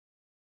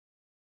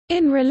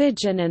In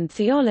religion and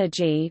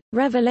theology,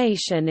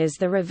 revelation is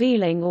the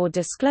revealing or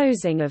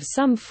disclosing of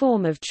some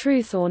form of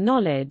truth or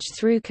knowledge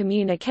through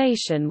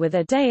communication with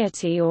a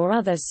deity or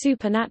other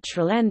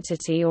supernatural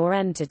entity or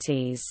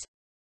entities.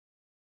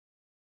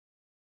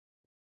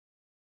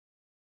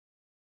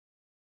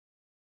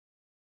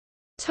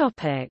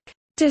 Topic: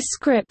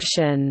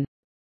 Description.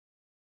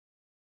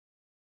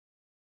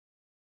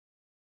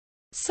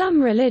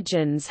 Some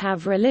religions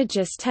have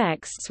religious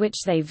texts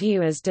which they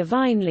view as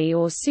divinely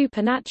or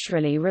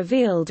supernaturally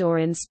revealed or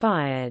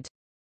inspired.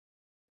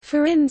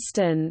 For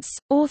instance,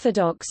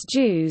 Orthodox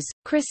Jews,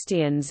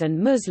 Christians and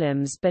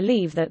Muslims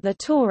believe that the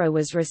Torah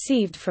was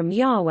received from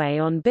Yahweh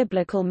on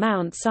biblical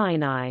Mount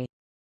Sinai.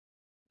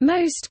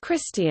 Most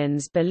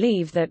Christians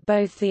believe that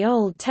both the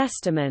Old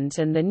Testament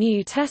and the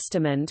New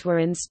Testament were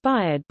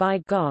inspired by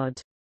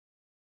God.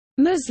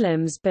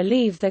 Muslims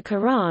believe the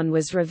Quran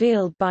was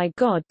revealed by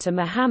God to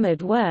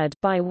Muhammad word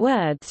by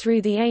word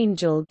through the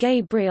angel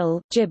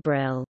Gabriel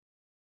Jibril.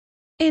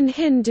 In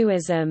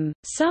Hinduism,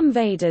 some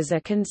Vedas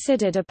are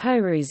considered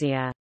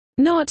apaurusia,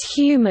 not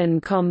human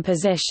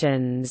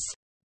compositions,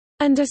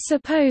 and are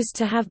supposed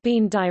to have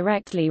been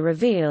directly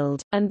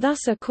revealed, and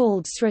thus are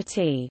called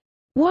Sruti,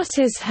 what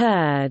is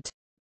heard.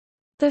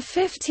 The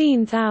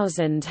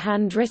 15,000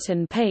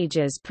 handwritten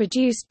pages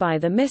produced by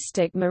the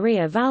mystic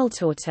Maria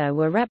Valtorta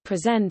were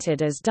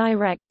represented as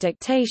direct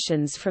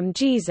dictations from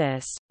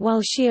Jesus,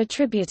 while she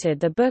attributed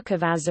the Book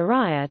of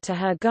Azariah to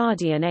her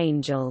guardian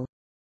angel.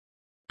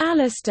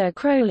 Aleister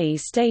Crowley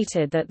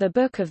stated that the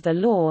Book of the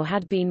Law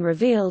had been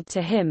revealed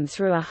to him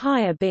through a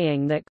higher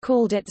being that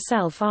called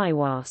itself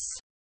Iwas.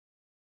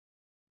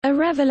 A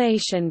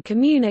revelation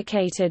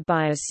communicated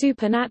by a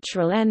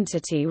supernatural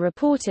entity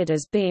reported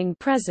as being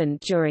present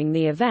during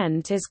the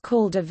event is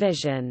called a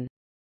vision.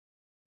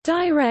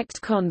 Direct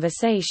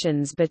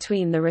conversations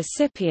between the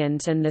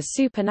recipient and the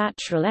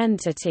supernatural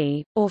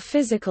entity, or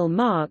physical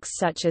marks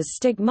such as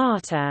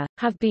stigmata,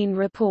 have been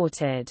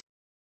reported.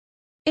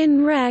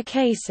 In rare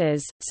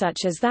cases,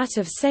 such as that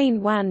of Saint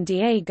Juan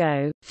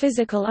Diego,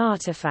 physical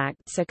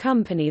artifacts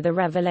accompany the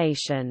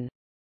revelation.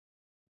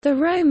 The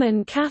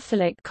Roman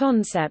Catholic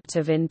concept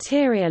of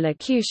interior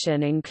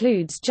locution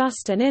includes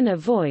just an inner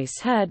voice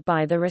heard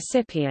by the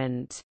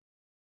recipient.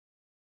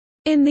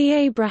 In the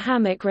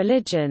Abrahamic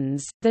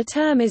religions, the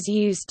term is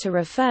used to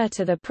refer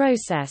to the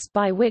process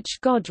by which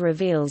God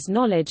reveals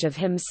knowledge of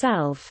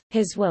himself,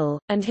 his will,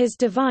 and his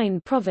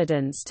divine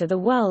providence to the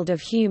world of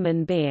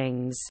human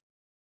beings.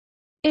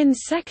 In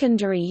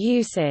secondary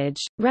usage,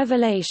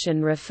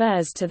 revelation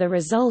refers to the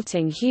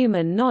resulting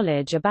human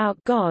knowledge about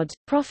God,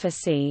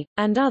 prophecy,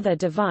 and other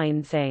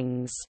divine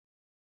things.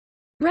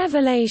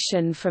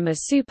 Revelation from a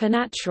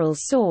supernatural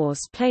source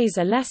plays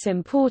a less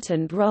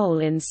important role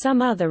in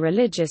some other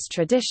religious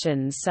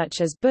traditions such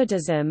as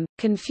Buddhism,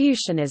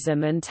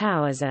 Confucianism and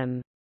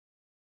Taoism.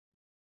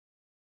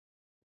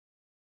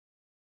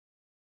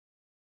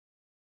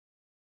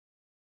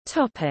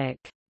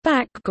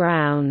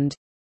 Background.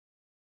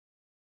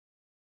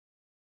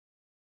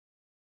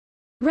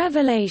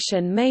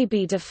 Revelation may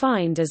be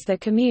defined as the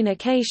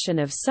communication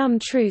of some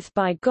truth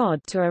by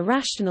God to a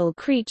rational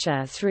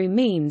creature through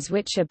means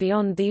which are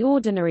beyond the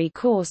ordinary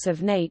course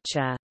of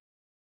nature.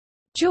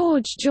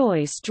 George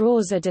Joyce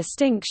draws a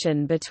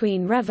distinction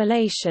between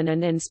revelation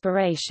and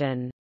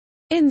inspiration.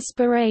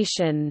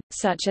 Inspiration,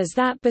 such as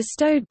that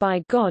bestowed by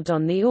God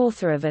on the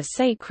author of a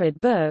sacred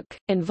book,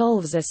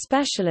 involves a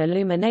special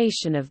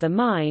illumination of the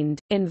mind,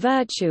 in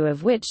virtue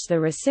of which the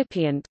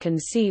recipient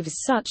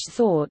conceives such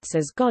thoughts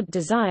as God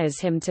desires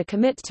him to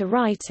commit to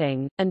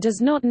writing, and does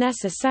not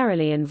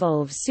necessarily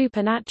involve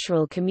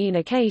supernatural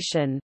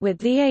communication. With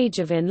the Age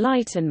of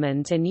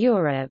Enlightenment in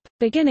Europe,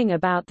 beginning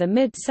about the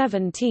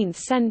mid-17th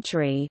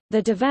century,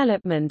 the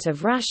development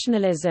of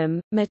rationalism,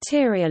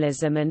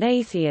 materialism and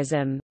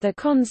atheism, the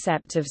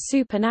concept of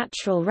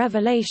supernatural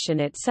revelation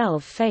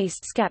itself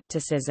faced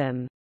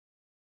skepticism.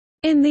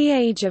 In the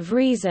Age of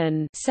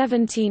Reason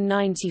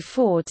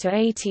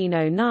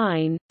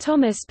 1794–1809,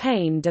 Thomas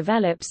Paine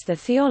develops the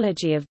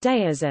theology of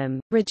deism,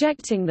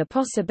 rejecting the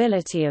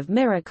possibility of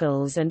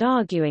miracles and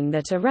arguing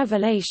that a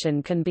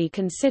revelation can be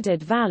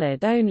considered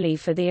valid only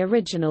for the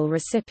original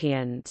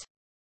recipient.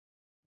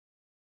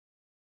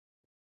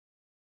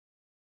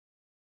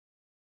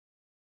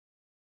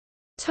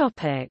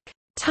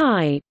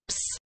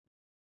 Types.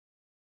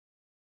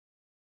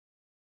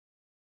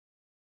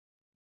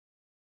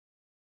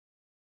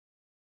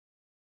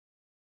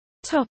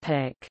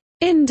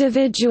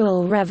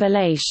 Individual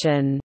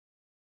revelation.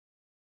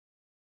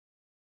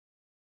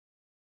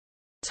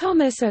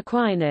 Thomas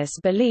Aquinas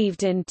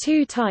believed in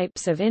two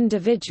types of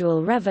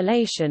individual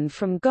revelation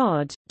from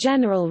God,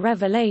 general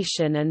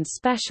revelation and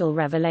special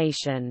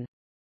revelation.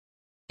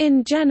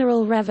 In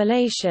general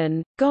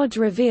revelation, God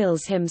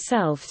reveals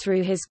himself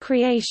through his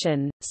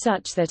creation,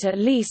 such that at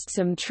least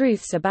some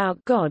truths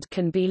about God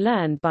can be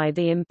learned by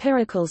the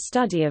empirical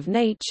study of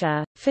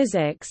nature,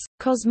 physics,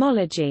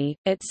 cosmology,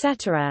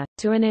 etc.,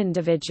 to an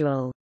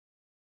individual.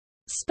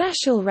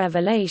 Special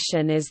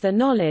revelation is the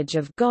knowledge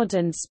of God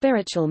and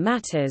spiritual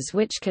matters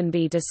which can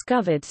be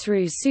discovered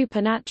through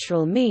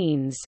supernatural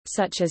means,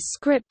 such as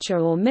scripture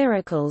or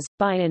miracles,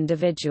 by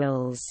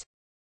individuals.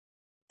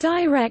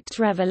 Direct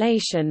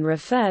revelation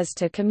refers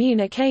to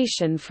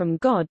communication from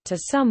God to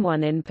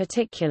someone in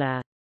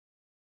particular.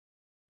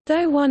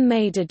 Though one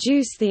may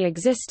deduce the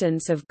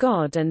existence of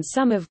God and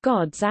some of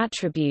God's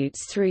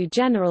attributes through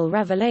general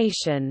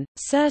revelation,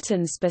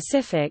 certain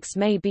specifics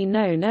may be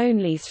known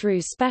only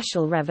through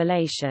special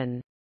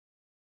revelation.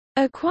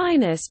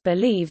 Aquinas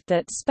believed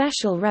that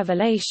special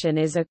revelation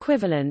is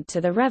equivalent to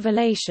the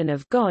revelation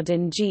of God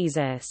in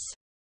Jesus.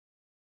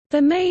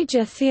 The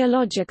major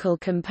theological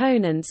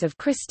components of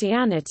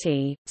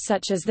Christianity,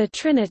 such as the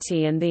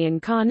Trinity and the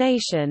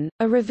Incarnation,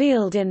 are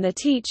revealed in the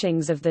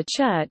teachings of the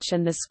Church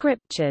and the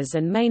Scriptures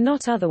and may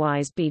not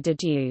otherwise be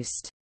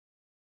deduced.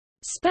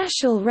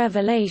 Special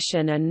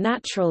revelation and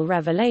natural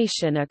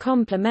revelation are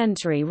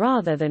complementary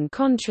rather than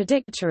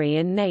contradictory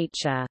in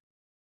nature.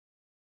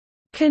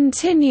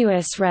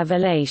 Continuous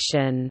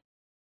revelation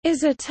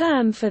is a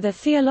term for the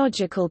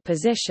theological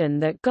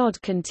position that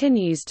God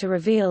continues to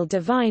reveal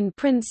divine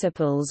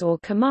principles or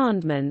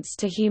commandments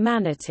to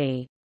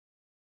humanity.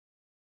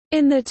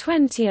 In the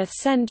 20th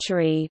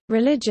century,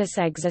 religious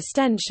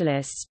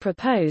existentialists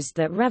proposed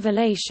that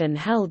revelation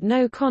held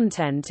no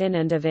content in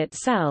and of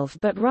itself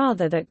but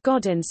rather that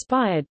God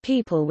inspired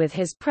people with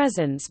his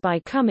presence by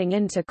coming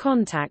into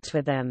contact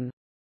with them.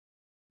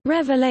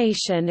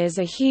 Revelation is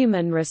a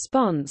human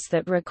response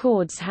that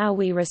records how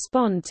we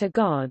respond to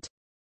God.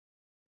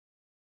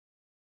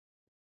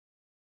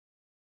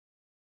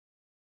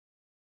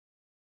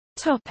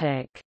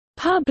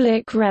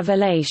 Public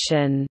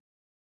revelation.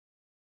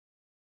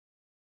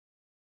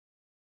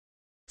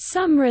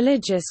 Some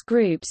religious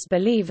groups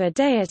believe a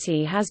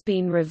deity has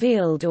been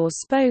revealed or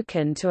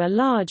spoken to a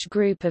large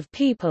group of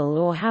people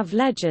or have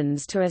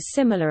legends to a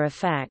similar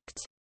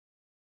effect.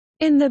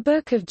 In the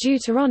Book of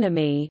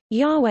Deuteronomy,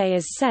 Yahweh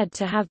is said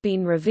to have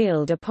been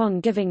revealed upon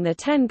giving the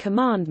Ten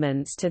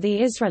Commandments to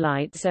the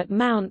Israelites at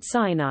Mount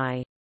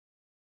Sinai.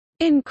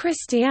 In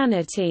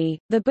Christianity,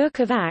 the Book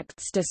of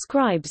Acts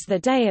describes the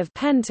day of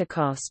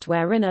Pentecost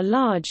wherein a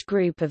large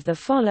group of the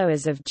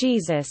followers of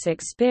Jesus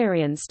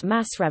experienced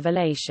mass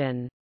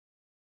revelation.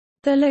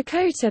 The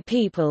Lakota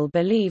people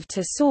believed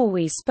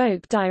Tesawi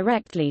spoke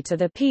directly to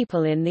the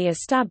people in the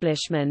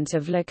establishment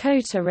of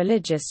Lakota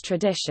religious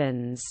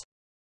traditions.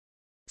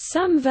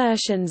 Some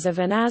versions of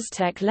an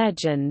Aztec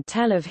legend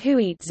tell of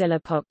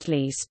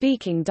Huitzilopochtli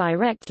speaking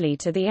directly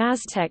to the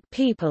Aztec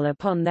people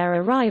upon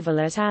their arrival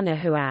at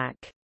Anahuac.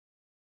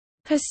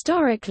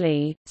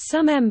 Historically,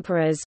 some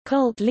emperors,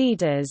 cult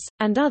leaders,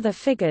 and other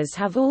figures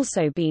have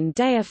also been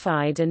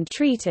deified and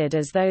treated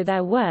as though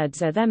their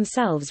words are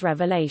themselves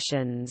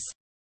revelations.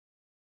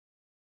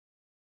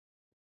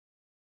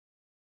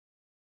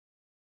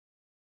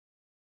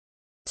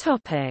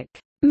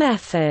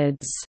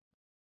 Methods.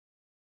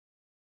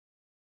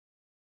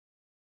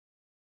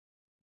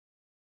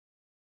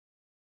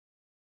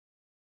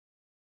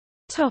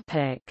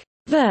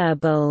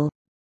 Verbal.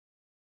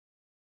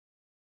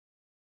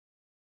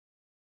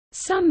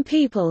 Some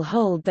people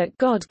hold that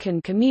God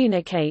can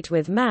communicate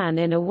with man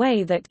in a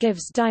way that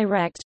gives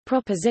direct,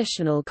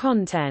 propositional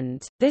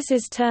content. This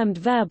is termed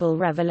verbal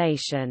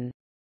revelation.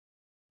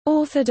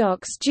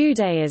 Orthodox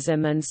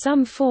Judaism and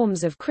some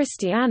forms of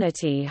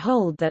Christianity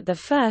hold that the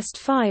first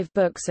 5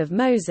 books of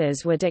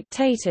Moses were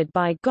dictated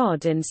by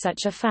God in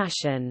such a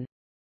fashion.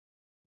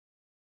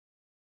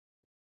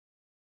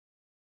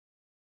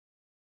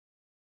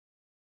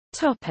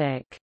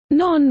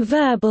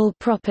 Non-verbal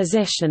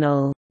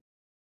propositional.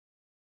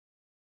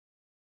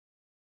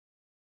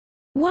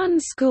 One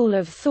school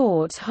of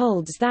thought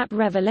holds that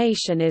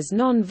revelation is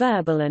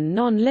non-verbal and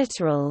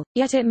non-literal,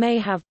 yet it may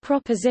have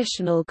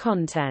propositional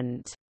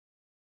content.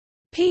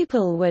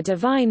 People were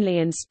divinely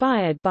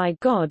inspired by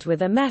God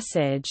with a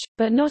message,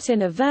 but not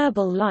in a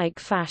verbal-like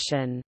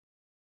fashion.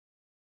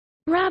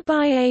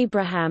 Rabbi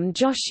Abraham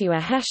Joshua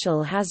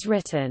Heschel has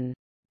written,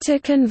 "To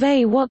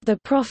convey what the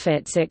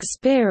prophets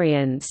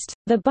experienced,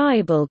 the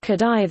Bible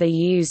could either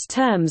use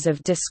terms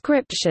of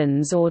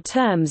descriptions or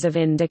terms of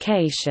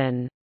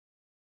indication.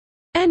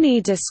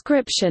 Any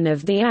description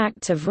of the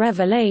act of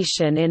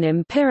revelation in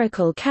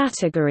empirical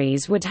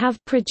categories would have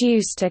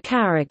produced a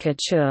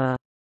caricature.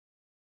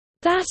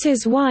 That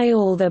is why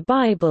all the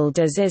Bible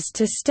does is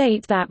to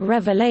state that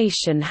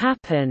revelation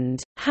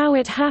happened. How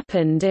it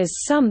happened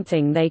is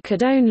something they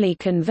could only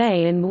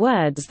convey in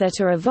words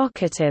that are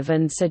evocative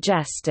and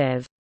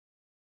suggestive."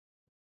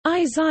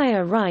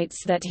 Isaiah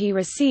writes that he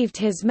received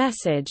his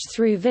message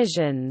through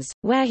visions,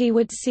 where he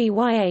would see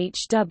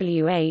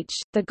Yhwh,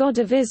 the God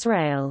of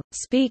Israel,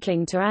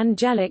 speaking to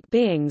angelic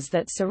beings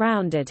that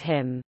surrounded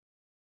him.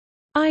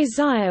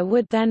 Isaiah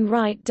would then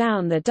write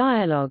down the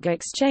dialogue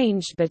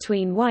exchanged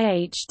between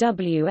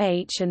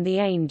Yhwh and the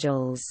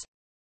angels.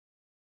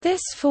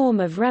 This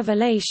form of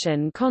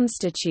revelation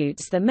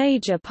constitutes the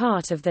major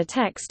part of the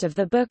text of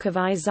the Book of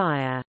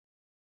Isaiah.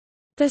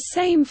 The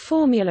same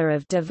formula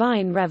of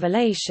divine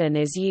revelation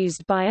is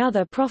used by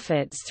other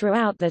prophets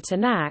throughout the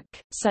Tanakh,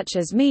 such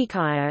as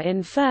Micaiah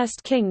in 1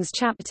 Kings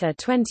chapter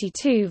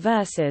 22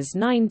 verses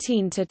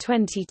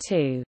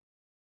 19–22.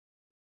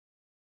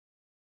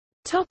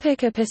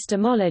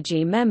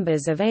 Epistemology.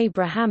 Members of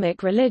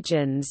Abrahamic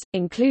religions,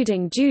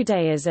 including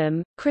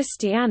Judaism,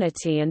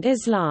 Christianity and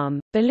Islam,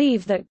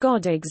 believe that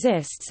God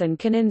exists and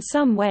can in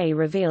some way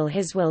reveal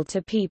his will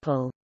to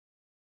people.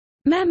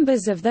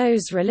 Members of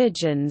those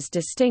religions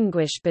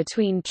distinguish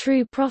between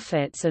true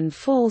prophets and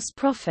false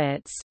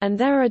prophets, and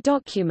there are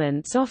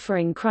documents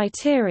offering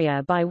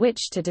criteria by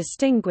which to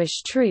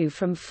distinguish true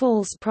from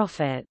false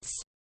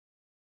prophets.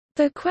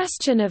 The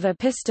question of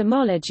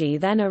epistemology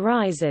then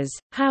arises,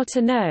 how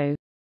to know?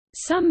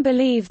 Some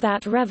believe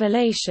that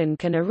revelation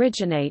can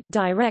originate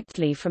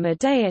directly from a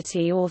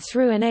deity or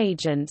through an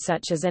agent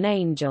such as an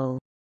angel.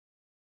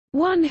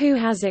 One who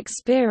has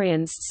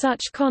experienced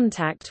such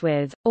contact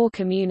with, or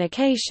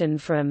communication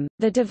from,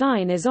 the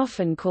divine is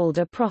often called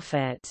a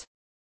prophet.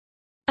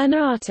 An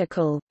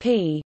article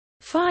p.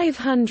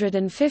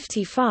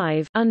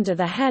 555 under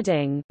the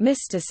heading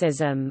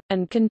Mysticism,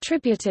 and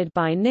contributed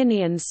by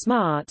Ninian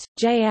Smart,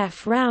 J.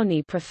 F.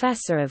 Rowney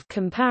Professor of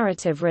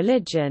Comparative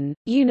Religion,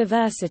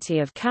 University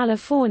of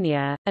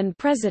California, and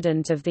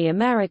President of the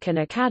American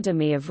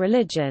Academy of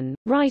Religion,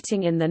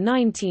 writing in the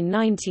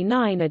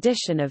 1999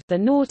 edition of The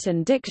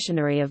Norton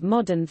Dictionary of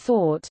Modern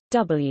Thought,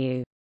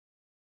 W.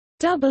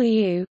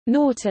 W.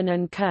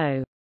 Norton &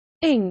 Co.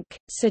 Inc.,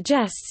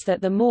 suggests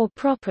that the more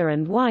proper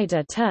and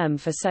wider term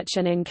for such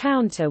an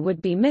encounter would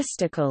be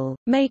mystical,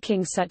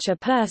 making such a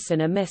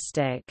person a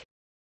mystic.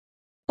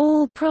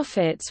 All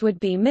prophets would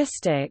be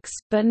mystics,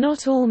 but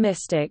not all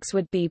mystics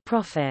would be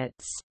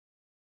prophets.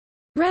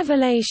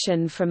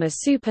 Revelation from a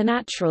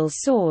supernatural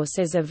source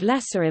is of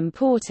lesser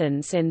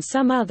importance in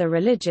some other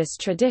religious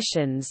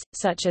traditions,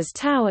 such as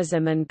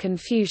Taoism and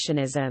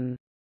Confucianism.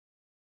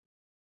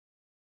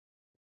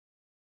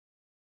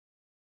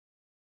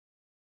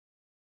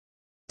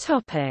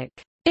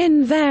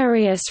 In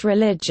various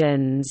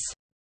religions.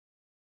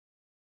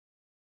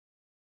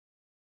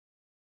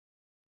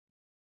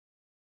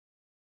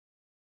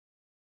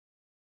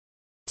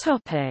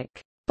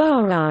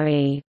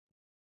 Bahá'í.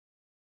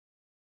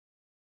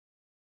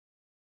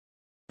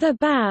 The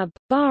Bab,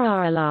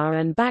 Baha'u'llah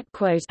and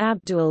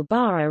Abdul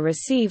Baha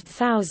received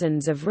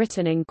thousands of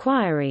written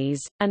inquiries,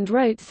 and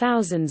wrote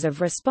thousands of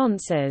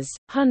responses,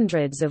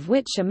 hundreds of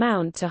which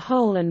amount to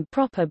whole and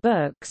proper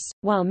books,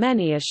 while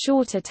many are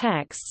shorter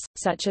texts,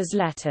 such as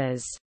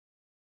letters.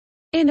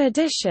 In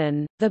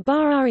addition, the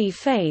Bahá'í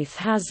faith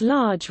has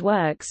large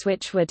works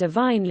which were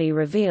divinely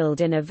revealed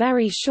in a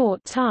very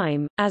short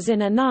time, as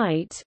in a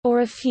night,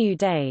 or a few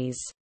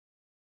days.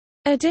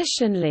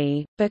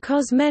 Additionally,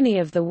 because many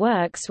of the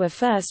works were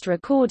first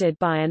recorded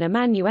by an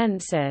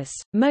amanuensis,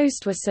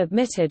 most were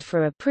submitted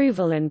for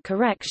approval and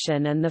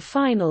correction, and the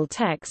final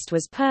text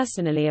was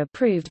personally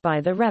approved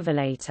by the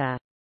revelator.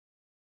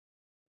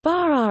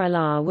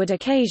 Baha'u'llah would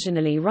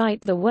occasionally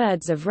write the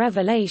words of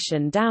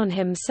revelation down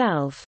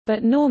himself,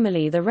 but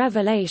normally the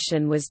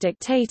revelation was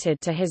dictated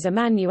to his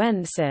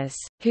amanuensis,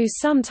 who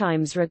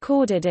sometimes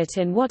recorded it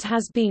in what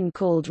has been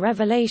called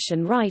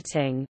revelation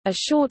writing, a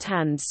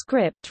shorthand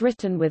script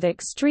written with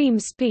extreme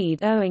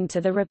speed owing to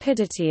the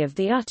rapidity of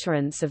the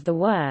utterance of the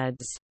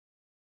words.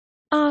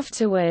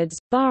 Afterwards,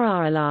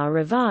 Baha'u'llah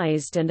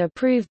revised and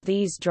approved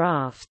these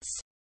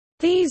drafts.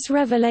 These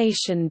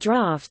revelation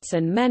drafts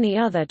and many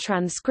other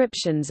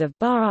transcriptions of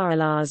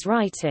Baha'u'llah's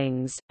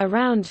writings,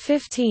 around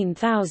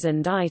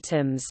 15,000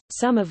 items,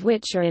 some of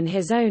which are in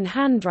his own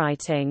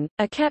handwriting,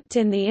 are kept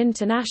in the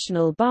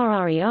International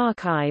Bahá'í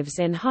Archives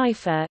in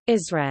Haifa,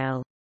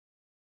 Israel.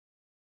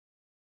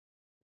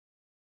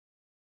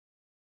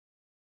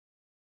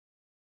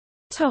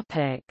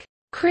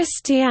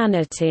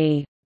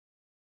 Christianity.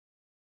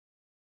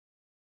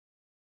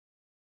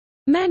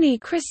 Many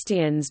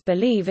Christians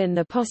believe in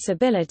the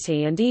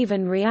possibility and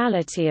even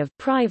reality of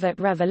private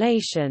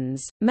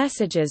revelations,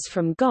 messages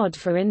from God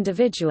for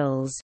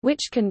individuals,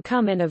 which can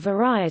come in a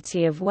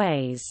variety of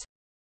ways.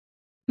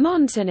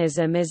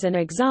 Montanism is an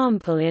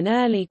example in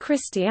early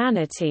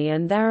Christianity,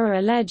 and there are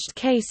alleged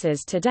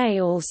cases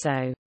today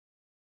also.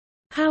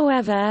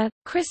 However,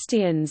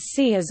 Christians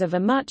see as of a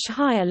much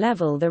higher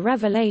level the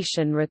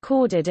revelation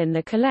recorded in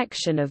the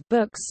collection of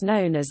books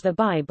known as the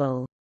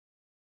Bible.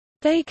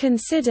 They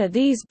consider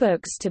these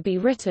books to be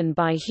written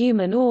by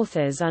human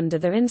authors under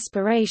the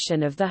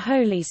inspiration of the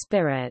Holy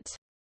Spirit.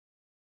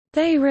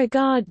 They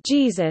regard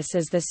Jesus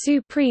as the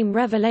supreme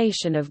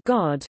revelation of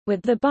God,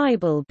 with the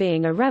Bible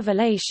being a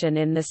revelation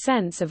in the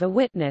sense of a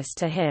witness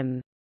to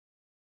him.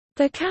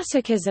 The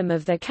Catechism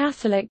of the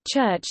Catholic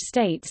Church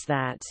states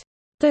that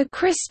the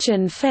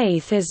Christian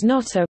faith is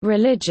not a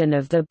religion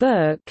of the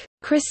book.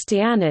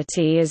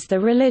 Christianity is the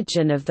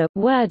religion of the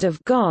Word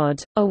of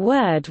God, a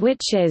word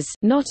which is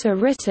not a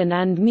written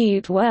and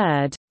mute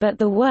word, but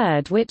the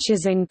Word which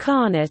is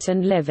incarnate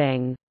and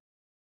living.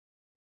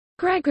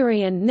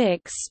 Gregory and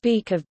Nix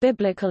speak of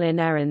biblical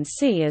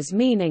inerrancy as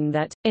meaning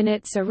that, in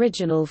its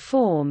original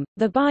form,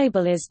 the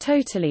Bible is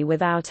totally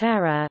without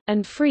error,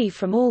 and free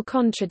from all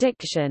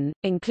contradiction,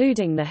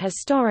 including the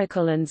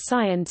historical and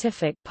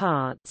scientific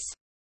parts.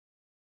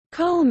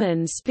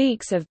 Coleman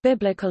speaks of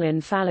biblical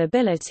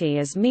infallibility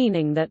as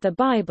meaning that the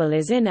Bible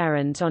is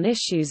inerrant on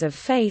issues of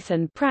faith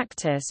and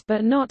practice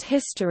but not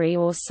history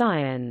or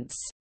science.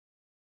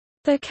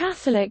 The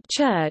Catholic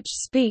Church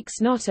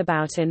speaks not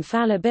about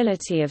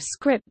infallibility of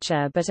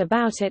Scripture but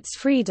about its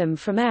freedom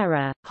from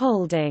error,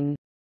 holding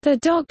the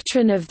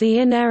doctrine of the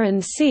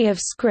inerrancy of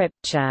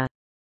Scripture.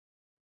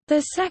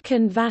 The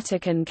Second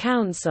Vatican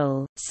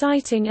Council,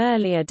 citing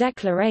earlier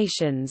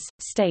declarations,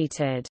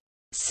 stated,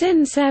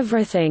 "Since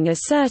everything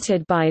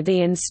asserted by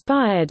the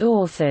inspired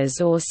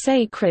authors or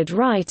sacred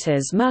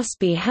writers must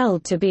be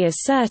held to be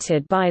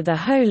asserted by the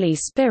Holy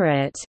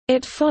Spirit,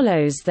 it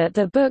follows that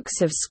the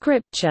books of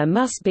Scripture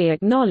must be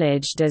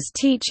acknowledged as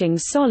teaching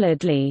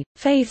solidly,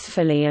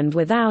 faithfully and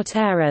without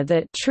error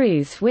that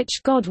truth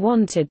which God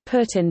wanted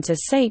put into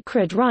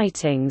sacred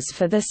writings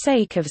for the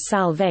sake of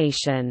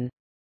salvation."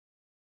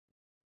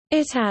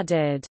 It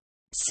added,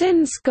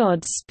 "Since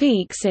God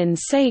speaks in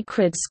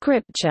sacred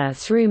scripture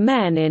through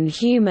men in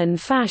human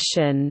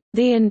fashion,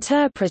 the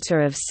interpreter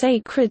of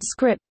sacred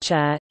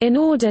scripture, in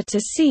order to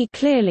see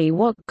clearly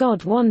what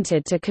God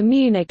wanted to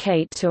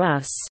communicate to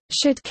us,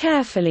 should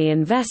carefully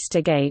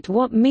investigate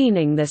what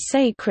meaning the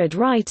sacred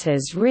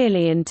writers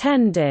really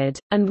intended,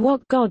 and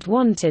what God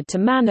wanted to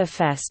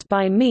manifest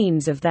by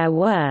means of their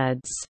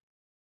words."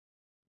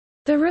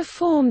 The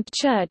Reformed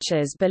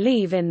churches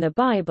believe in the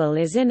Bible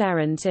is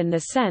inerrant in the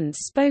sense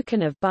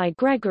spoken of by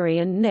Gregory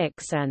and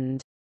Nix and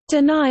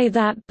deny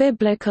that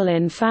biblical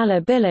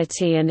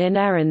infallibility and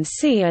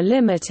inerrancy are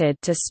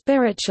limited to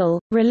spiritual,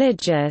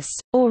 religious,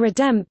 or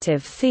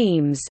redemptive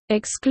themes,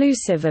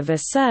 exclusive of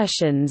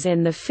assertions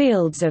in the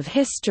fields of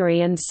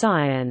history and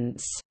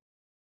science.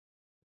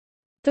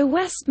 The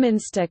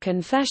Westminster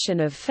Confession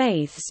of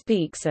Faith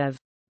speaks of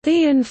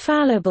the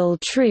infallible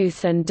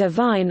truth and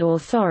divine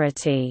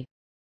authority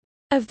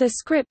of the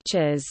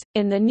Scriptures.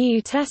 In the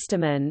New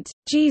Testament,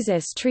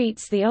 Jesus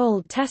treats the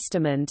Old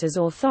Testament as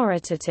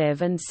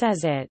authoritative and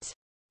says it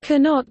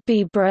cannot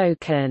be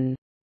broken.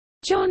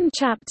 John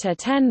chapter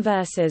 10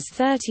 verses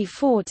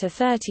 34 to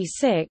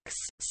 36,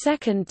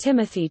 2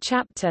 Timothy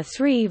chapter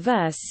 3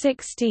 verse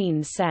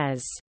 16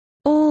 says,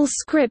 "All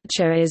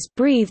Scripture is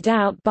breathed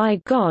out by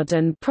God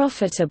and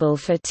profitable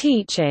for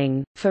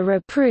teaching, for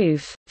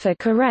reproof, for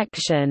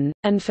correction,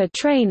 and for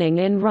training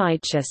in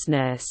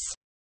righteousness."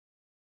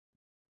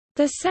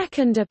 The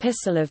second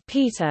epistle of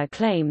Peter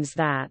claims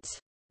that,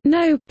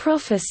 "No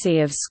prophecy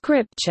of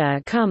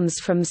Scripture comes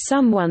from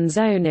someone's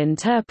own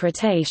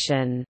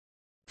interpretation.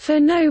 For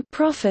no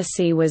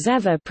prophecy was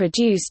ever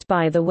produced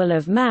by the will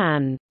of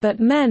man, but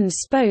men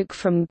spoke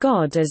from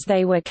God as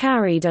they were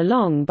carried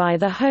along by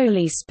the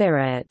Holy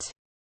Spirit."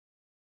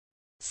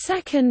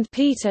 2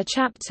 Peter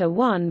chapter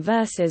 1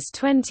 verses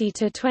 20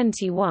 to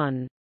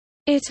 21.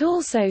 It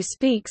also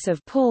speaks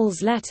of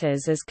Paul's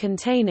letters as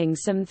containing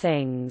some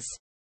things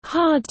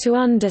hard to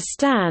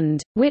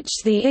understand, which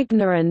the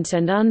ignorant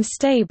and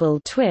unstable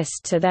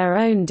twist to their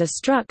own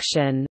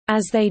destruction,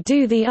 as they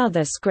do the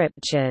other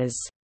scriptures.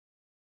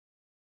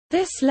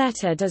 This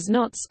letter does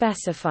not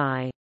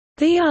specify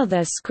the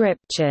other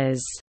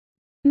scriptures,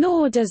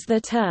 nor does the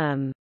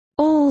term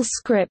all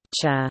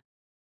scripture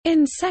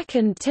in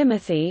 2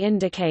 Timothy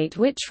indicate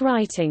which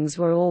writings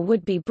were or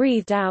would be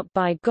breathed out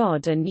by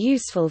God and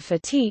useful for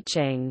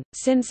teaching,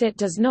 since it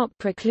does not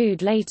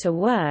preclude later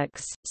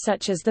works,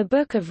 such as the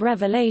Book of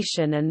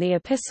Revelation and the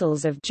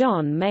Epistles of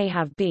John may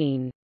have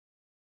been.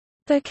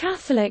 The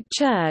Catholic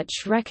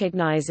Church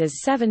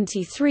recognizes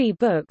 73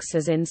 books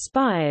as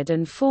inspired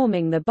and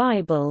forming the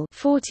Bible,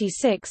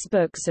 46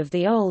 books of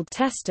the Old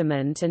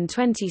Testament and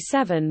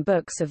 27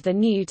 books of the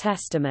New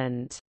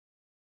Testament.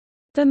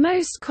 The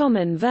most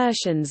common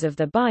versions of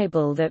the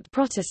Bible that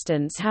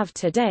Protestants have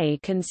today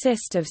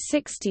consist of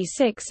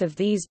 66 of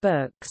these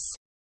books.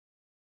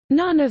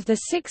 None of the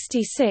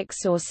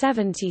 66 or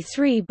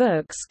 73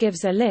 books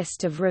gives a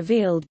list of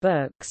revealed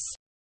books.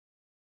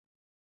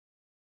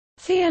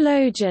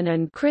 Theologian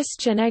and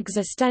Christian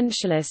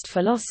existentialist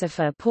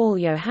philosopher Paul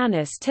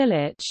Johannes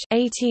Tillich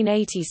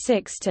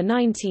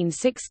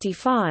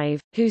 (1886–1965),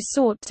 who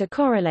sought to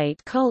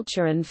correlate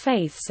culture and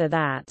faith so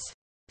that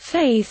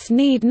faith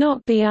need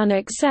not be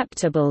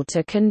unacceptable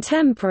to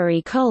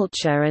contemporary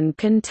culture and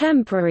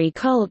contemporary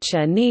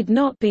culture need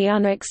not be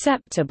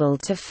unacceptable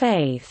to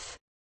faith,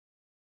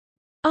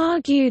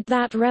 argued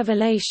that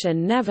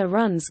revelation never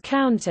runs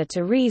counter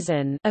to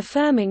reason,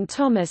 affirming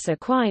Thomas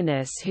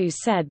Aquinas, who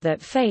said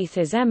that faith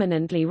is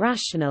eminently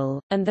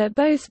rational, and that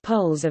both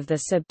poles of the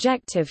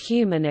subjective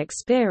human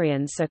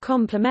experience are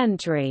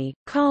complementary.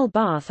 Karl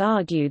Barth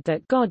argued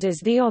that God is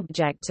the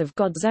object of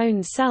God's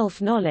own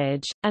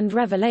self-knowledge, and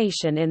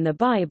revelation in the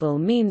Bible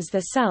means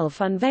the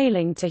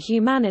self-unveiling to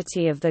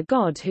humanity of the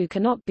God who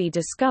cannot be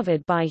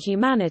discovered by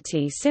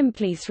humanity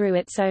simply through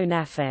its own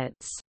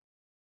efforts.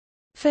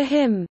 For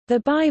him, the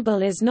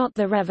Bible is not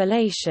the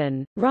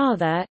revelation,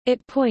 rather,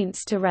 it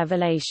points to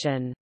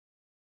revelation.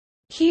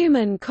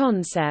 Human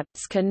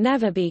concepts can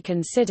never be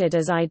considered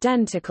as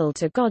identical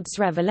to God's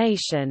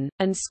revelation,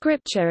 and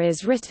Scripture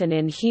is written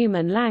in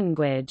human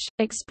language,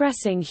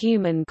 expressing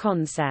human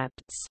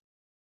concepts.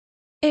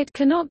 It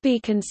cannot be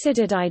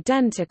considered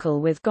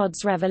identical with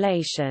God's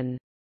revelation.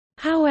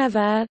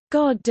 However,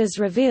 God does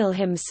reveal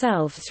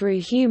himself through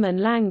human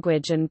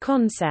language and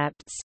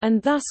concepts, and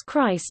thus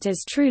Christ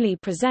is truly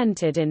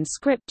presented in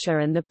Scripture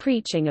and the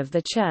preaching of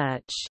the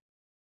Church.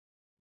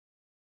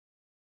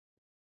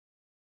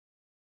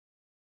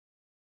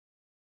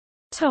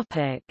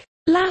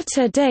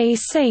 Latter-day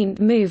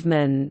Saint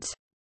movement.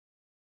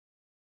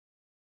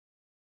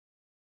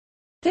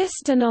 This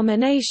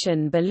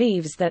denomination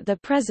believes that the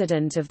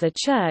President of the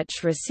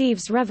Church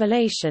receives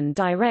revelation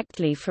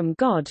directly from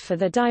God for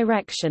the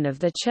direction of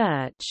the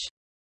Church.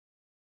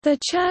 The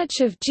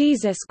Church of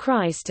Jesus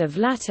Christ of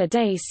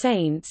Latter-day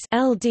Saints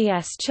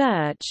 (LDS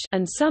Church)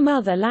 and some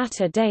other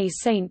Latter-day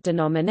Saint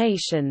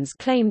denominations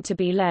claim to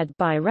be led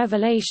by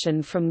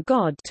revelation from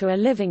God to a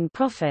living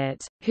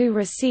prophet, who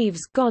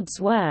receives God's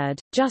word,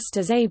 just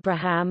as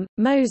Abraham,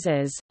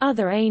 Moses,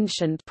 other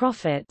ancient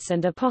prophets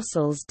and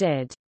apostles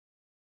did.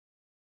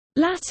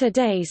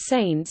 Latter-day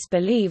Saints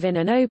believe in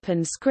an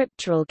open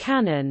scriptural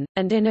canon,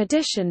 and in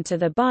addition to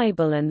the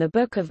Bible and the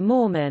Book of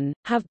Mormon,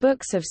 have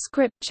books of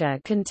Scripture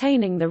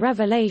containing the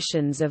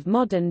revelations of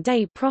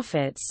modern-day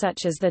prophets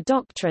such as the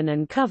Doctrine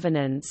and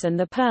Covenants and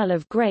the Pearl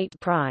of Great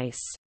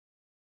Price.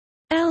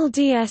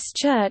 LDS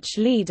Church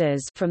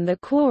leaders from the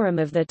Quorum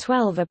of the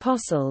 12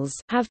 Apostles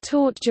have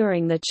taught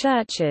during the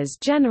Church's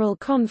general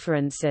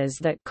conferences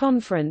that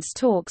conference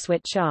talks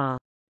which are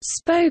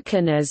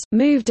spoken as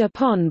moved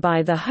upon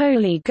by the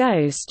Holy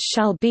Ghost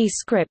shall be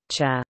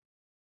Scripture.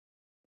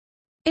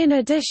 In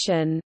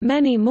addition,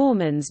 many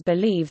Mormons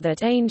believe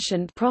that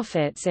ancient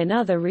prophets in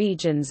other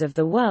regions of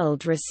the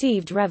world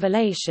received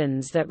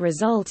revelations that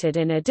resulted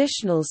in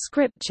additional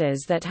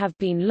scriptures that have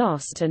been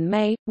lost and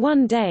may,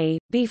 one day,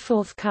 be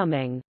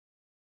forthcoming.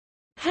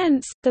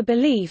 Hence, the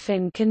belief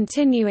in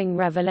continuing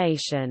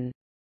revelation.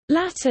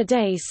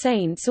 Latter-day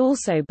Saints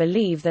also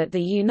believe that the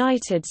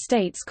United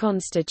States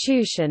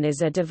Constitution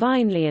is a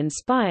divinely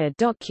inspired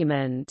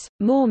document.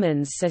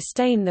 Mormons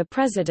sustain the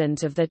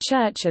President of the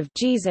Church of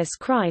Jesus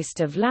Christ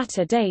of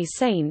Latter-day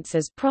Saints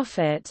as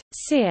prophet,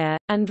 seer,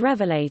 and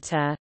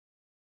revelator,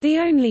 the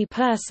only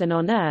person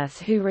on earth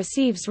who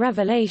receives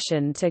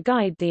revelation to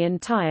guide the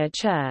entire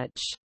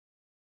Church.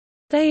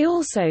 They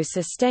also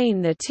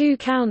sustain the two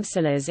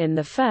counselors in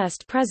the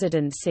First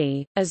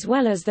Presidency, as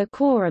well as the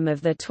Quorum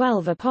of the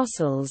 12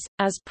 Apostles,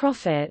 as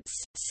prophets,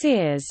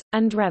 seers,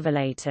 and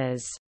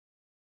revelators.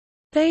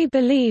 They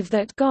believe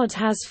that God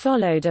has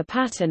followed a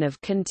pattern of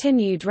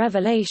continued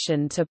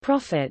revelation to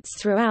prophets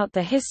throughout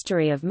the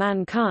history of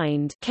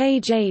mankind,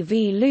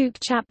 KJV Luke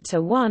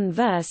chapter 1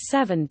 verse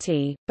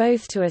 70,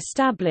 both to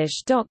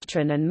establish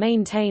doctrine and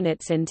maintain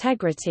its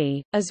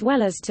integrity, as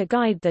well as to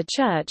guide the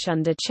Church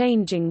under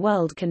changing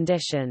world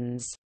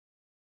conditions.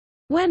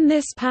 When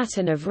this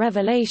pattern of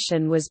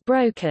revelation was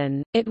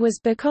broken, it was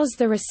because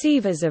the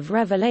receivers of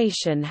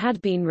revelation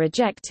had been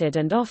rejected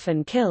and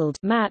often killed.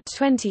 Matt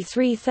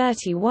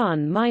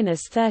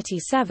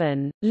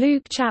 23:31-37,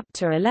 Luke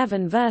chapter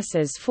 11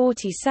 verses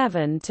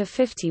 47 to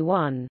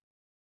 51.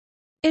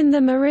 In the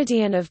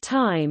Meridian of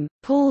Time,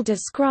 Paul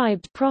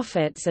described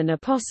prophets and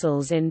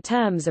apostles in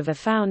terms of a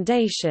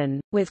foundation,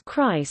 with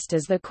Christ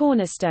as the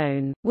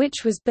cornerstone,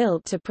 which was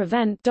built to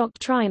prevent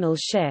doctrinal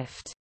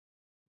shift.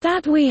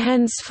 That we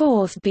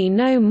henceforth be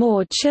no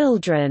more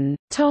children,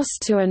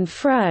 tossed to and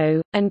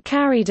fro, and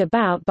carried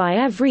about by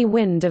every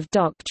wind of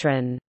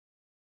doctrine.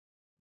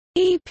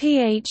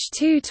 EPH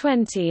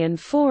 220 and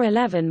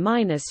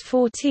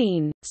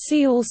 411-14,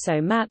 see also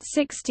Matt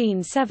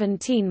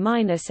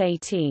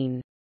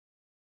 16:17-18.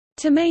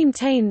 To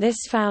maintain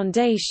this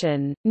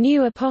foundation,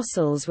 new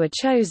apostles were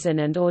chosen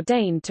and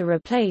ordained to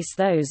replace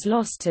those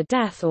lost to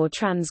death or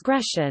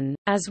transgression,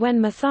 as when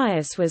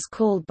Matthias was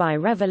called by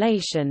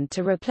revelation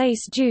to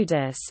replace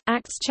Judas,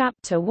 Acts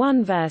chapter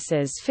 1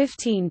 verses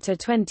 15 to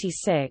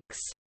 26.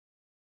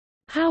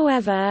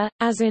 However,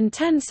 as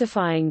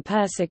intensifying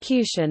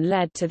persecution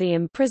led to the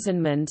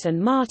imprisonment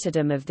and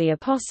martyrdom of the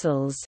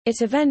apostles,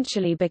 it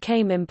eventually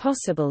became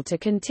impossible to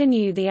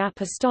continue the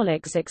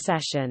apostolic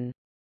succession.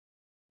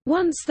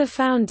 Once the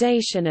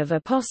foundation of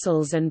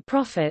apostles and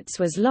prophets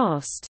was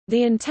lost,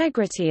 the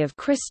integrity of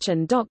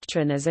Christian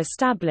doctrine as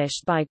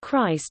established by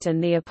Christ and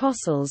the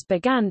apostles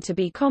began to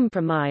be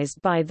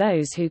compromised by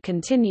those who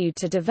continued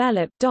to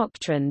develop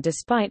doctrine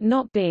despite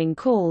not being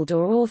called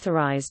or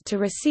authorized to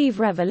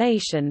receive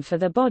revelation for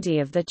the body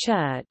of the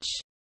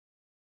Church.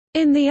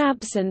 In the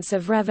absence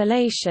of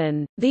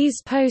revelation,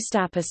 these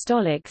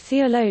post-apostolic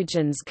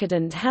theologians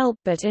couldn't help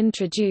but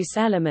introduce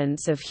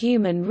elements of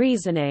human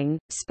reasoning,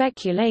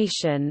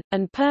 speculation,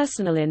 and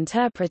personal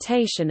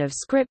interpretation of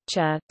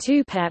Scripture.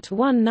 2 Pet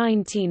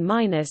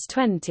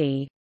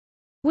 1:19-20.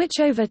 which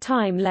over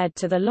time led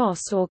to the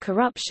loss or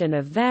corruption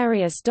of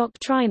various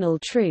doctrinal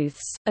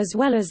truths, as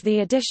well as the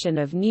addition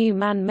of new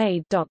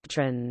man-made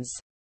doctrines.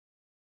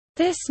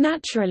 This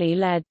naturally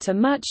led to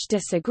much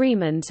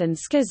disagreement and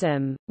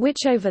schism,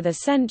 which over the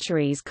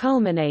centuries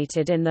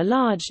culminated in the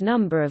large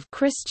number of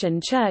Christian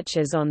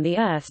churches on the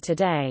earth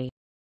today.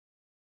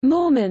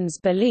 Mormons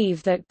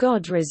believe that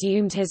God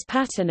resumed his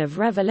pattern of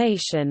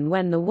revelation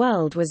when the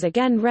world was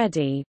again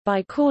ready,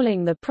 by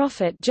calling the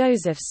prophet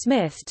Joseph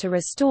Smith to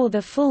restore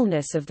the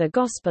fullness of the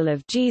gospel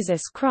of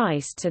Jesus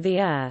Christ to the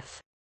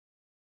earth.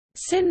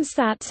 Since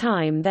that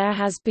time there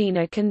has been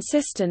a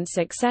consistent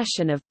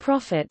succession of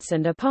prophets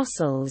and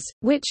apostles,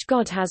 which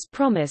God has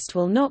promised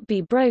will not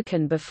be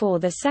broken before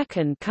the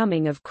second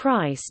coming of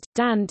Christ.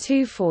 Dan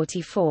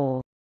 2:44.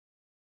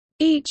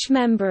 Each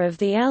member of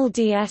the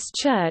LDS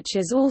Church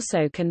is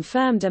also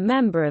confirmed a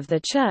member of the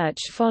Church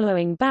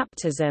following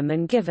baptism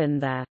and given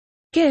the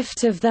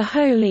gift of the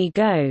Holy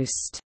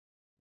Ghost,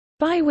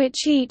 by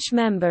which each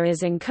member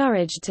is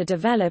encouraged to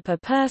develop a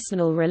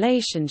personal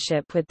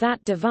relationship with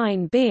that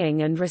divine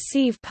being and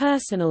receive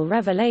personal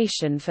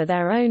revelation for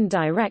their own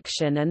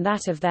direction and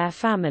that of their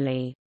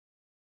family.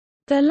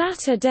 The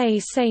Latter-day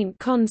Saint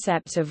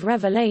concept of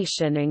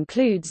revelation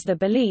includes the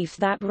belief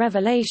that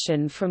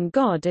revelation from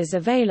God is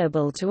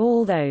available to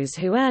all those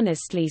who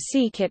earnestly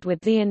seek it with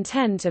the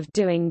intent of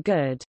doing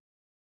good.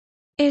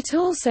 It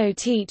also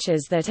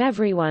teaches that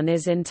everyone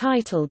is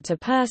entitled to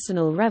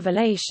personal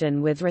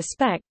revelation with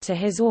respect to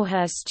his or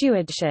her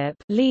stewardship,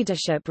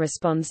 leadership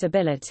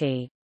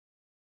responsibility.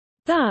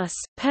 Thus,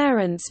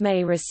 parents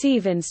may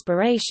receive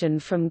inspiration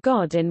from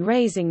God in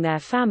raising their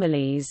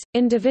families,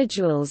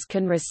 individuals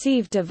can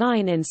receive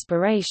divine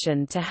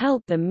inspiration to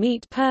help them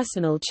meet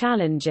personal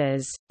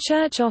challenges,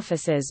 church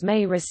officers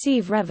may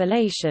receive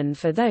revelation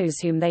for those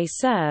whom they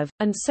serve,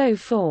 and so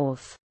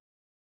forth.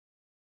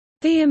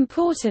 The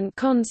important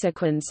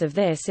consequence of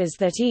this is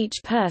that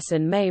each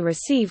person may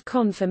receive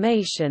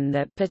confirmation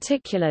that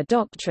particular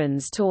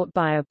doctrines taught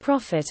by a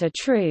prophet are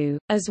true,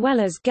 as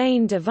well as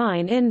gain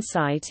divine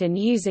insight in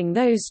using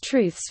those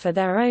truths for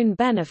their own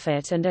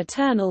benefit and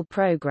eternal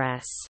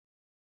progress.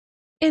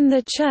 In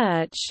the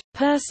Church,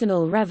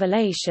 personal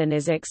revelation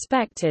is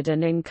expected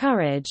and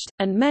encouraged,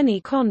 and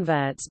many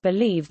converts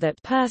believe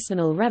that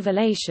personal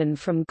revelation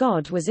from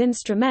God was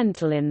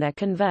instrumental in their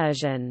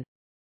conversion.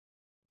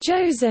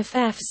 Joseph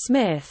F.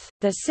 Smith,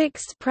 the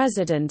sixth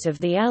president of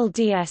the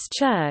LDS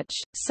Church,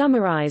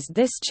 summarized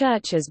this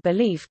church's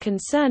belief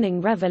concerning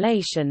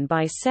revelation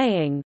by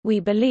saying, "We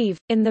believe,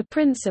 in the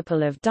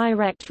principle of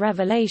direct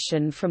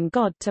revelation from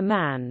God to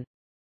man."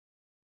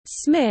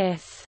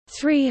 Smith,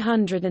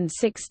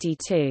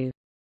 362.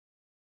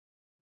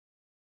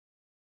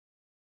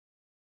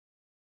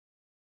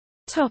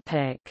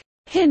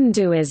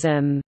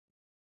 Hinduism.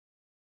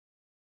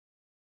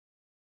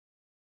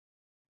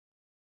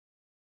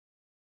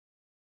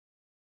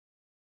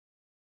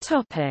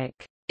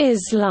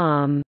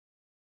 Islam.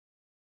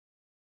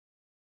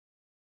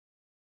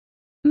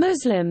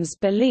 Muslims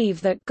believe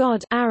that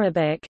God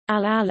Arabic,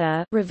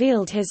 al-Allah,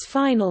 revealed his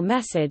final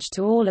message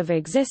to all of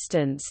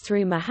existence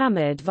through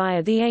Muhammad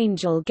via the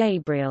angel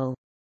Gabriel.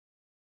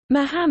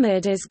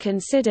 Muhammad is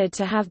considered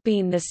to have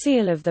been the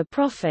seal of the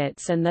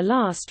prophets and the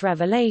last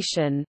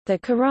revelation. The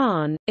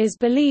Quran is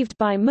believed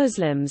by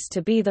Muslims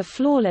to be the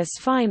flawless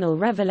final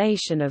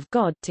revelation of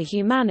God to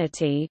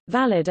humanity,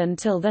 valid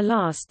until the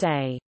last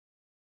day.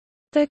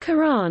 The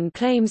Quran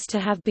claims to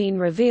have been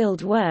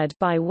revealed word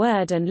by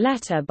word and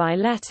letter by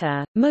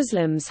letter.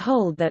 Muslims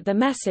hold that the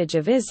message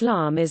of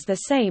Islam is the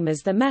same as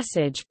the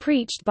message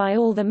preached by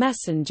all the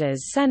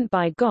messengers sent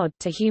by God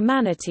to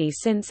humanity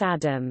since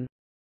Adam.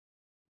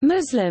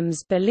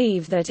 Muslims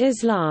believe that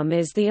Islam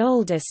is the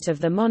oldest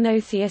of the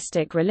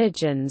monotheistic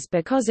religions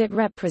because it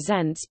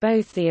represents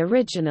both the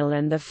original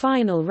and the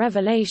final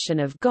revelation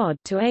of God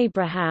to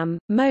Abraham,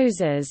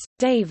 Moses,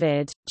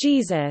 David,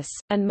 Jesus,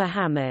 and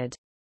Muhammad.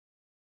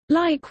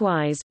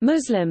 Likewise,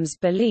 Muslims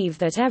believe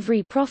that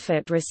every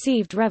prophet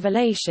received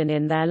revelation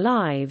in their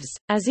lives,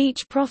 as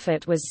each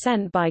prophet was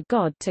sent by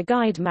God to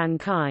guide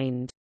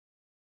mankind.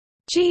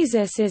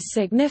 Jesus is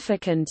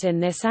significant in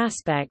this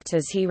aspect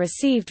as he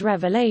received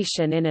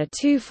revelation in a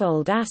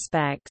twofold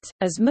aspect,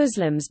 as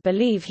Muslims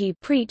believe he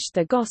preached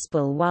the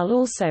gospel while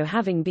also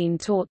having been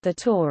taught the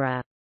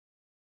Torah.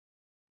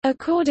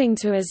 According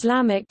to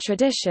Islamic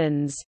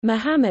traditions,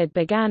 Muhammad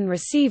began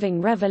receiving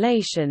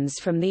revelations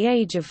from the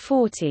age of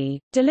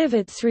 40,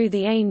 delivered through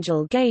the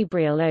angel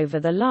Gabriel over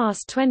the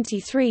last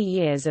 23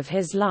 years of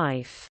his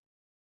life.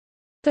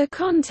 The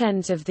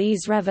content of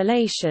these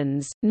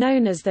revelations,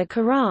 known as the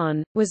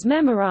Quran, was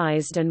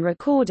memorized and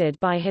recorded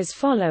by his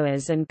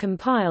followers and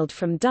compiled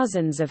from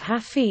dozens of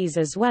hafiz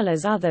as well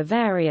as other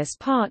various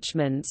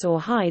parchments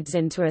or hides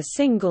into a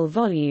single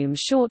volume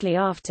shortly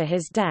after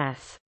his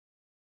death.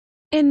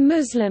 In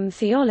Muslim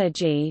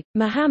theology,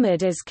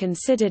 Muhammad is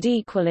considered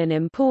equal in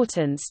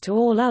importance to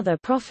all other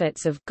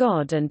prophets of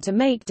God, and to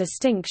make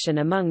distinction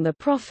among the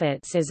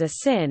prophets is a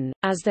sin,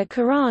 as the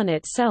Quran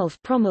itself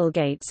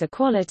promulgates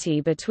equality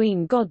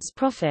between God's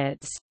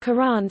prophets.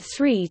 Quran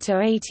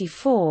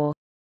 3-84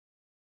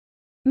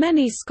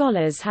 Many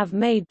scholars have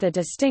made the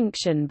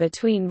distinction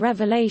between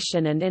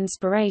revelation and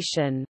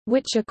inspiration,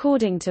 which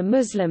according to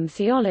Muslim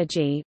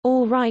theology,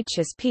 all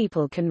righteous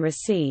people can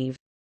receive.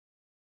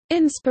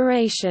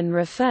 Inspiration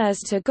refers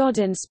to God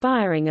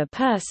inspiring a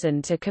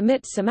person to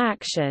commit some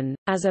action,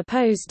 as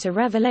opposed to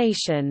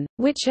revelation,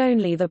 which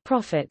only the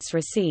prophets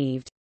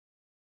received.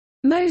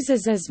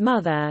 Moses's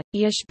mother,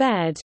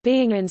 Yoshebed,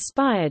 being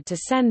inspired to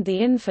send the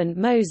infant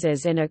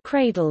Moses in a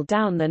cradle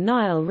down the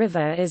Nile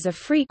River is a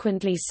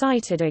frequently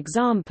cited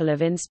example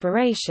of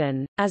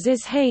inspiration, as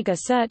is Hagar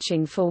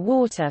searching for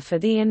water for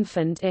the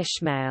infant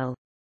Ishmael.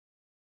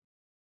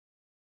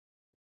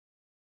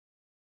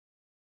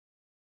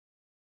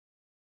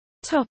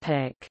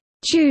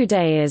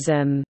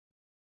 Judaism.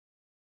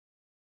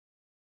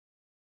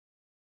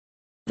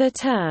 The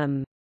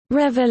term,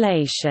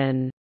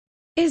 revelation,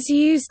 is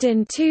used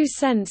in two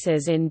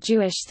senses in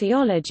Jewish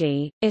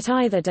theology. It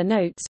either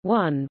denotes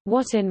 1.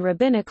 What in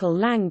rabbinical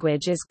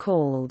language is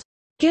called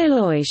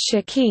Giloi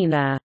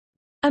Shekinah,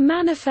 a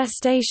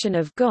manifestation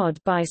of God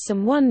by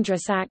some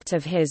wondrous act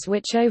of His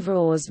which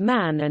overawes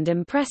man and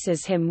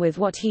impresses him with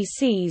what he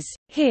sees,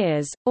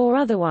 hears, or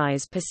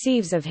otherwise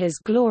perceives of His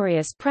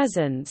glorious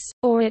presence,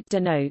 or it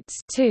denotes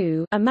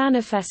 2. A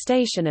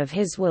manifestation of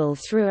His will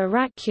through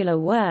oracular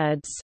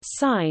words,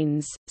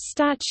 signs,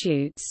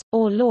 statutes,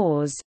 or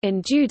laws.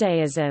 In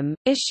Judaism,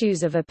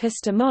 issues of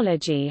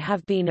epistemology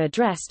have been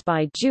addressed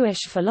by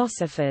Jewish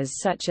philosophers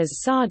such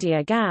as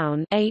Saadia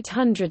Gaon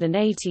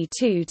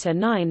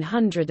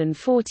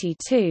 (882–942)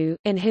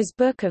 in his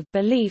Book of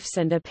Beliefs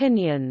and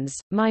Opinions,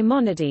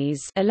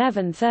 Maimonides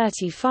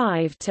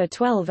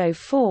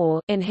 (1135–1204)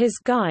 in his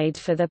Guide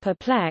for the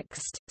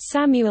Perplexed,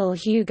 Samuel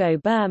Hugo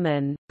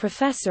Berman,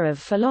 professor of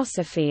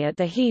philosophy at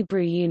the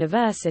Hebrew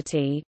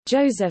University,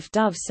 Joseph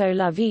Dov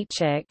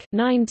Soloveitchik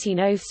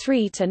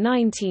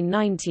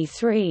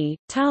 (1903–1993),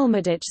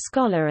 Talmudic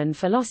scholar and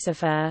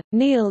philosopher,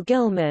 Neil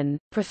Gilman,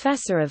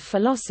 professor of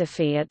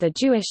philosophy at the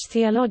Jewish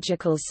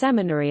Theological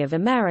Seminary of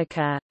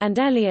America, and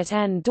Elliot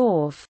N.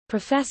 Dorff,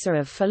 professor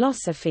of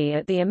philosophy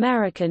at the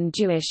American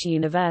Jewish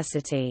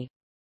University.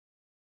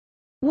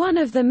 One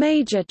of the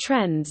major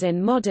trends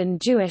in modern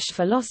Jewish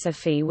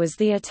philosophy was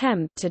the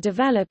attempt to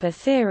develop a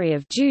theory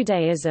of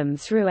Judaism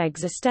through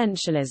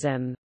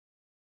existentialism.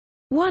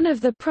 One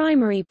of the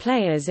primary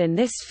players in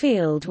this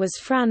field was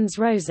Franz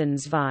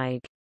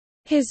Rosenzweig.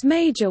 His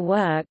major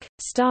work,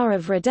 Star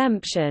of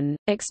Redemption,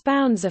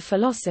 expounds a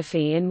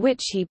philosophy in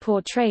which he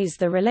portrays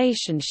the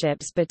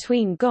relationships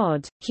between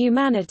God,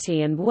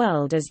 humanity and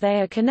world as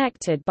they are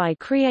connected by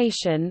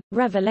creation,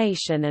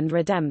 revelation and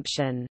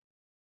redemption.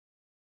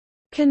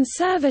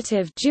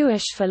 Conservative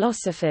Jewish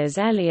philosophers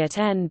Elliot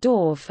N.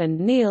 Dorff and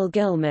Neil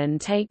Gilman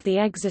take the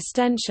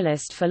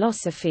existentialist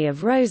philosophy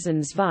of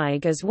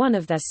Rosenzweig as one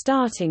of their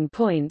starting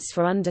points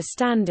for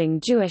understanding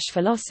Jewish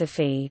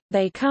philosophy.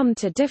 They come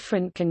to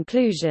different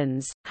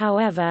conclusions,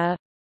 however.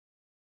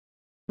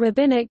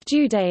 Rabbinic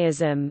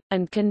Judaism,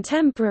 and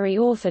contemporary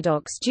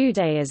Orthodox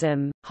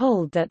Judaism,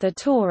 hold that the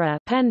Torah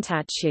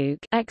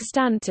Pentateuch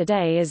extant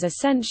today is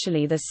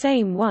essentially the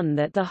same one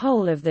that the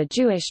whole of the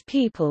Jewish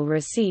people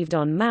received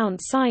on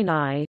Mount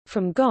Sinai,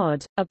 from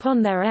God,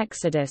 upon their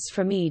exodus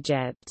from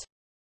Egypt.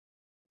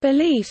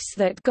 Beliefs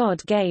that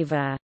God gave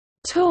a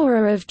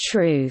Torah of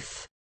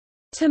truth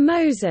to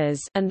Moses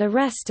and the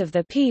rest of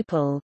the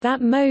people, that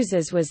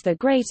Moses was the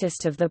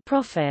greatest of the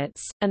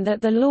prophets, and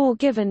that the law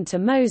given to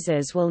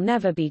Moses will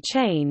never be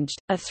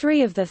changed, are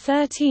 3 of the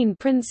 13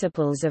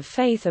 principles of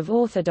faith of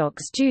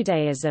Orthodox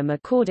Judaism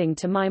according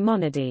to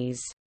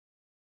Maimonides.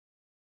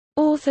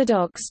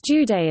 Orthodox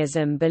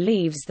Judaism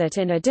believes that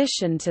in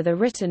addition to the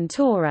written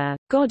Torah,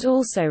 God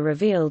also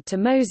revealed to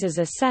Moses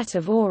a set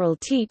of oral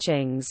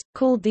teachings,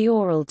 called the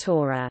Oral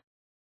Torah.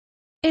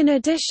 In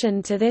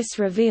addition to this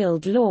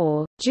revealed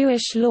law,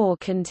 Jewish law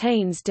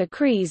contains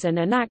decrees and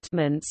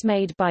enactments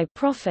made by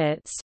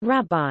prophets,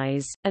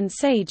 rabbis, and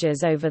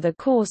sages over the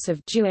course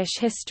of Jewish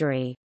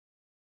history.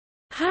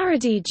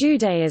 Haredi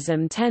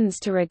Judaism tends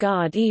to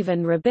regard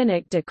even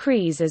rabbinic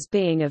decrees as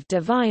being of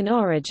divine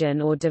origin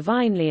or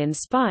divinely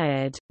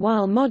inspired,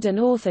 while modern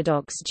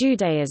Orthodox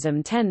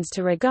Judaism tends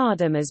to regard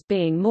them as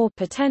being more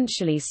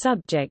potentially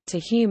subject to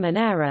human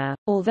error,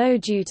 although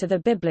due to the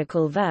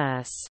biblical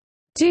verse,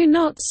 "Do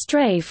not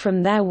stray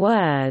from their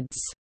words."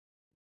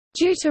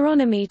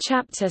 Deuteronomy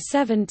chapter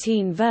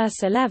 17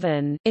 verse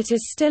 11, it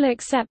is still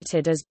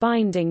accepted as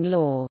binding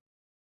law.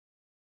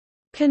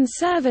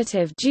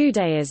 Conservative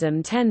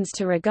Judaism tends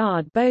to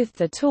regard both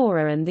the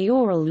Torah and the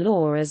oral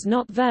law as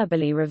not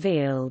verbally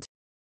revealed.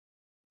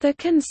 The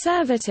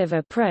conservative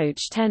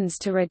approach tends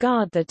to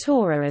regard the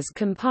Torah as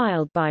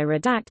compiled by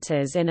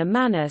redactors in a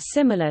manner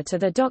similar to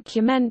the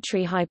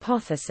documentary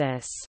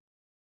hypothesis.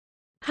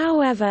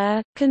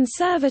 However,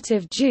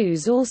 conservative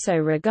Jews also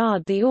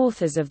regard the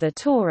authors of the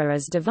Torah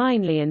as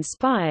divinely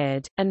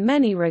inspired, and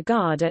many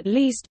regard at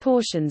least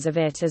portions of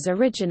it as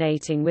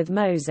originating with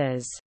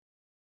Moses.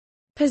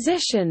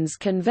 Positions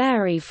can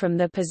vary from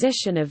the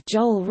position of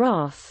Joel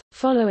Roth,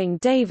 following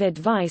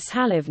David Weiss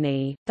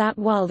Halivni, that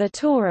while the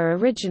Torah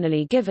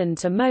originally given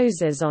to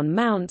Moses on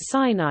Mount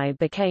Sinai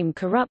became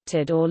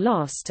corrupted or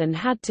lost and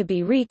had to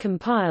be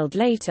recompiled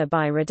later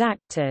by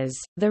redactors,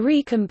 the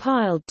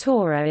recompiled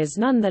Torah is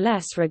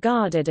nonetheless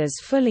regarded as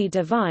fully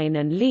divine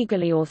and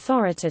legally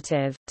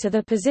authoritative, to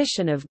the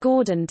position of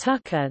Gordon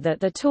Tucker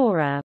that the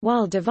Torah,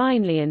 while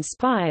divinely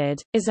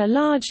inspired, is a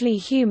largely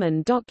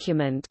human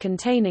document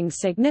containing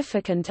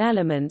significant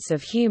elements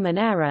of human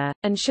error,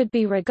 and should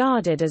be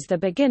regarded as the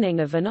beginning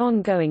of an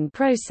ongoing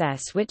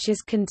process which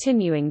is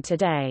continuing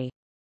today.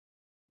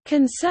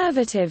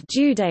 Conservative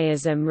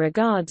Judaism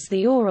regards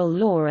the oral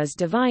law as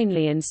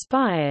divinely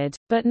inspired,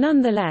 but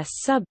nonetheless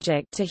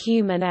subject to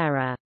human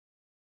error.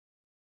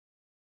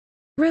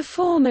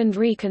 Reform and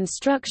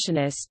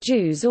Reconstructionist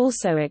Jews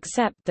also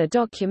accept the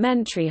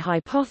documentary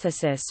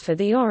hypothesis for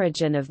the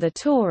origin of the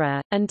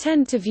Torah, and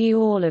tend to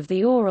view all of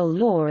the oral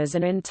law as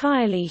an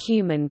entirely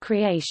human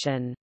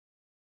creation.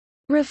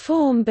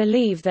 Reform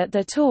believe that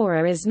the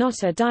Torah is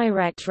not a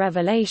direct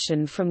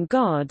revelation from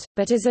God,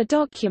 but is a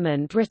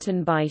document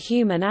written by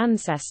human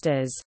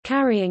ancestors,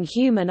 carrying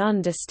human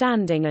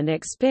understanding and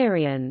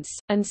experience,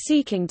 and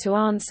seeking to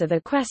answer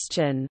the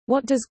question,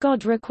 what does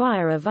God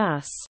require of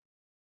us?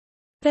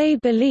 They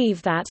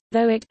believe that,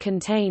 though it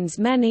contains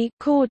many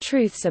core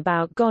truths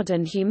about God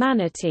and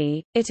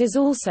humanity, it is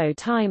also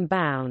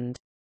time-bound.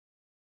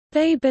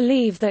 They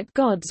believe that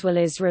God's will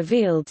is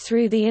revealed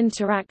through the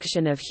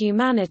interaction of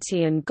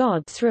humanity and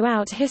God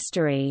throughout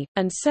history,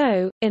 and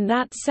so, in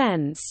that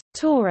sense,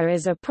 Torah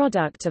is a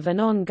product of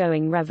an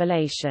ongoing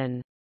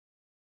revelation.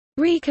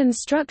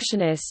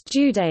 Reconstructionist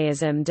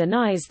Judaism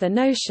denies the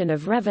notion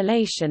of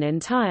revelation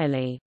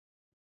entirely.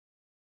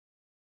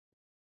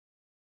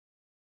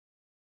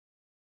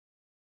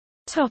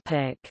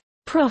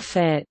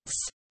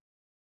 Prophets.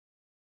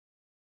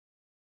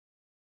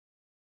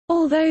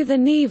 Although the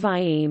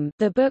Nevi'im,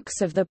 the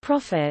books of the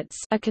prophets,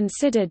 are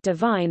considered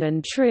divine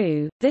and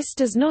true, this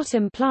does not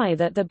imply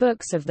that the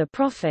books of the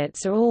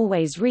prophets are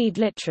always read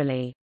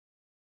literally.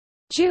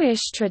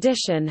 Jewish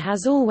tradition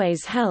has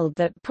always held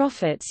that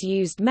prophets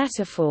used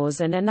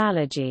metaphors and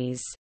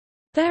analogies.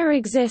 There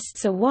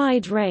exists a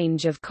wide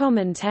range of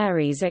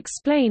commentaries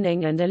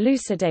explaining and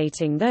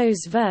elucidating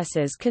those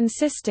verses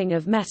consisting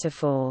of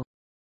metaphor.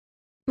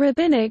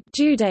 Rabbinic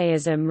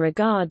Judaism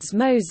regards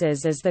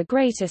Moses as the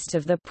greatest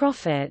of the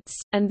prophets,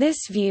 and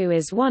this view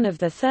is one of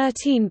the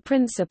 13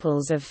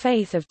 principles of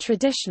faith of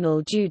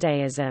traditional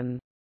Judaism.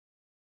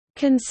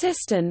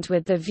 Consistent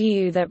with the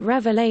view that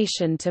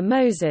revelation to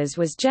Moses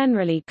was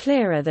generally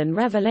clearer than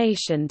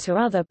revelation to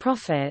other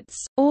prophets,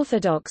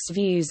 Orthodox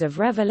views of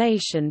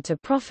revelation to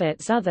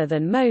prophets other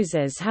than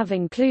Moses have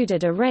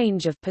included a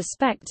range of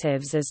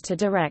perspectives as to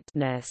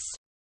directness.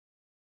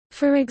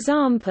 For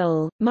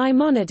example,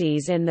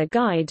 Maimonides in the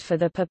Guide for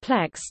the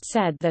Perplexed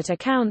said that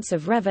accounts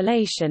of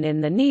revelation in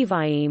the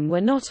Nevi'im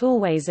were not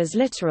always as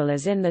literal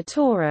as in the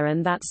Torah,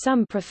 and that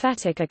some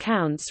prophetic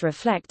accounts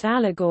reflect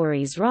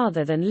allegories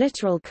rather than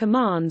literal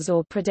commands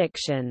or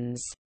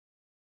predictions.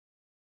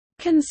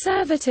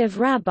 Conservative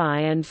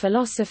rabbi and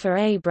philosopher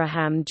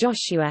Abraham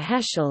Joshua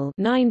Heschel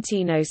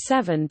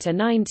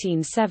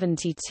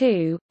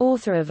 (1907–1972),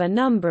 author of a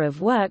number of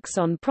works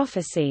on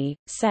prophecy,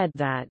 said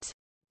that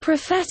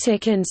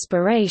prophetic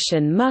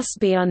inspiration must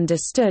be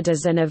understood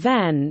as an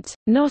event,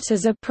 not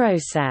as a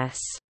process.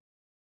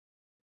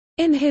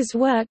 In his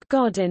work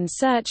God in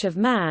Search of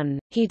Man,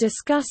 he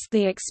discussed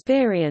the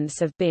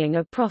experience of being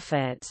a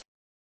prophet.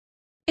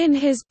 In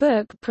his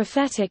book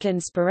Prophetic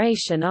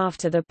Inspiration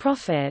After the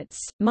Prophets,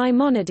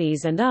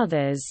 Maimonides and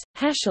Others,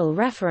 Heschel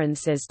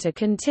references to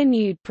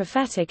continued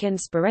prophetic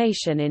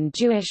inspiration in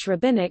Jewish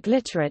rabbinic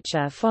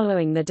literature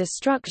following the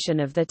destruction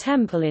of the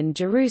Temple in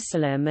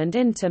Jerusalem and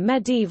into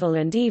medieval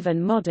and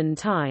even modern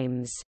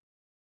times.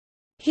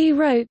 He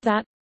wrote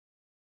that,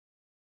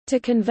 to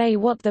convey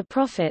what the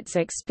prophets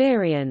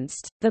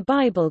experienced, the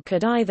Bible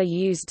could either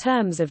use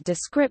terms of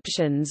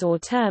descriptions or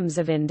terms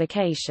of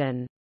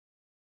indication.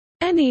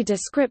 Any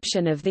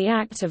description of the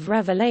act of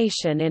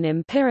revelation in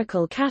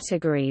empirical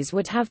categories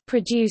would have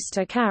produced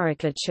a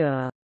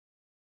caricature.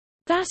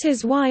 That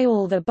is why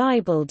all the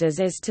Bible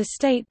does is to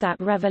state that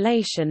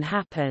revelation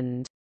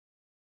happened.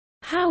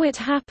 How it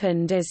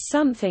happened is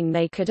something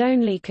they could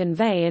only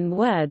convey in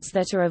words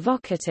that are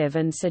evocative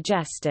and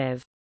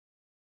suggestive.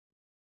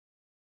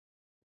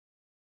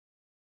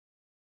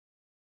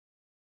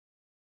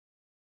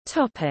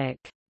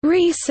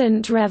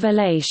 Recent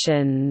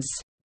revelations.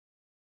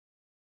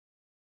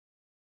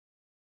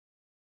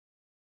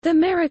 The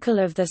miracle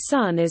of the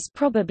sun is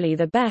probably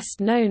the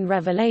best-known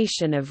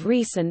revelation of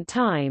recent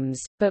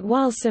times, but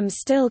while some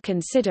still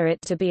consider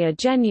it to be a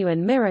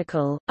genuine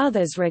miracle,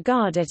 others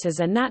regard it as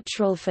a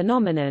natural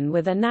phenomenon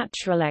with a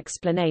natural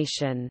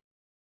explanation.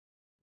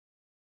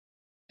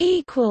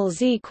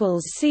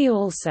 See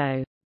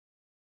also